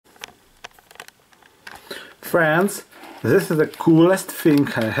Friends, this is the coolest thing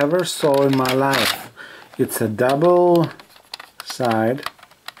I ever saw in my life. It's a double side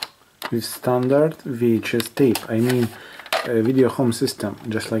with standard VHS tape. I mean video home system,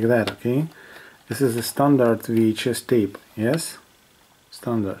 just like that, okay? This is a standard VHS tape, yes?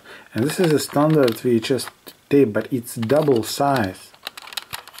 Standard. And this is a standard VHS tape, but it's double size.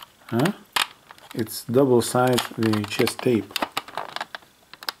 Huh? It's double size VHS tape.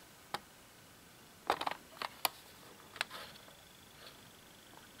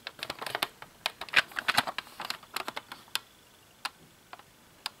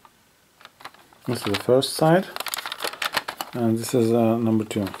 This is the first side, and this is number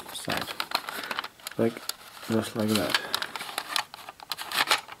 2 side, just like that,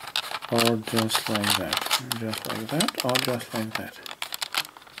 or just like that, just like that, or just like that,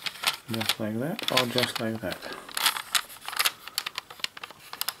 just like that, or just like that.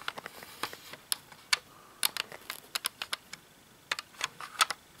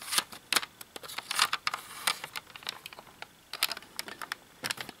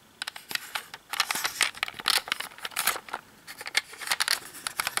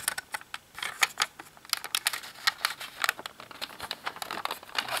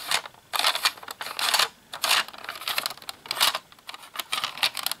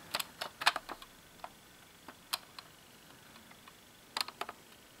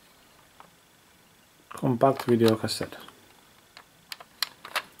 Compact video cassette.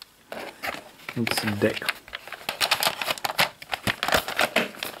 It's a deck.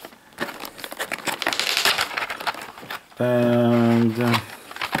 And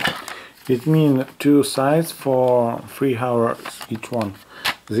it means 2 sides for 3 hours each one.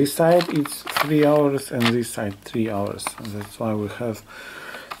 This side it's 3 hours and this side 3 hours. That's why we have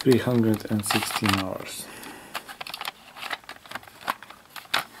 316 hours.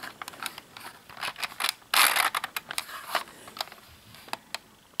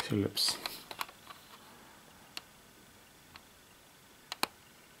 Philips.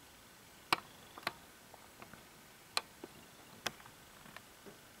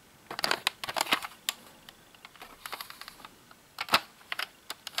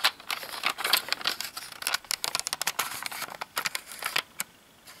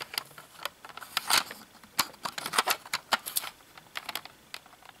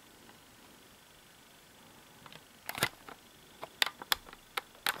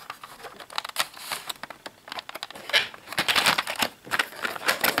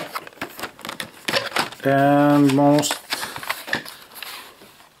 And most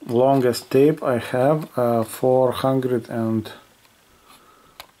longest tape I have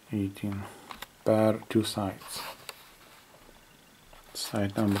 418 per 2 sides.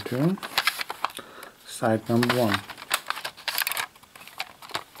 Side number 2, side number 1.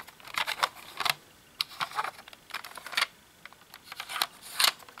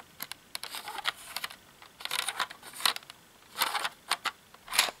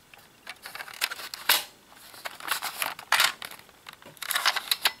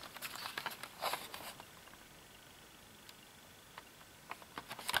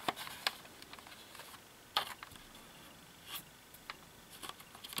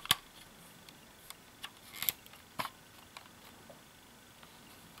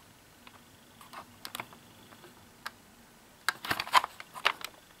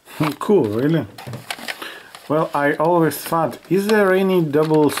 Cool, really? Well, I always thought, is there any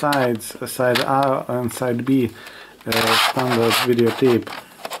double sides, side A and side B, standard videotape?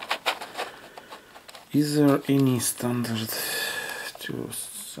 Is there any standard 2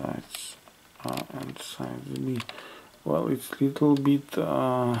 sides A and side B? Well, it's little bit,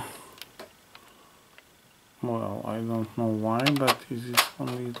 well, I don't know why, but is it a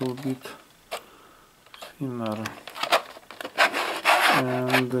little bit thinner?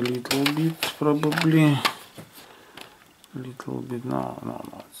 And a little bit, probably, little bit, no,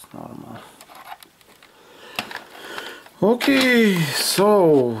 it's normal. Okay,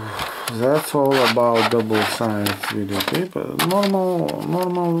 so that's all about double size videotape.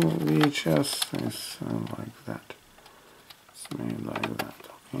 Normal VHS is like that. It's made like that,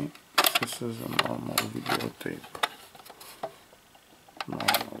 okay? This is a normal videotape.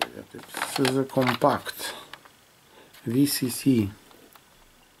 This is a compact VCC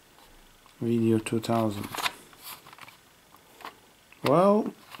Video 2000.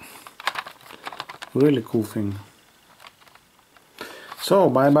 Well, really cool thing. So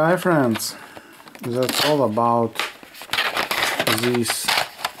bye bye, friends. That's all about this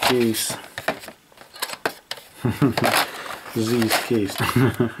case. This case.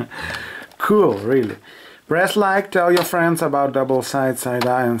 Cool, really. Press like, tell your friends about double side, side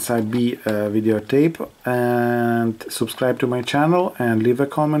A and side B videotape, and subscribe to my channel and leave a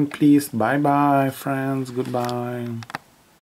comment please. Bye bye friends, goodbye.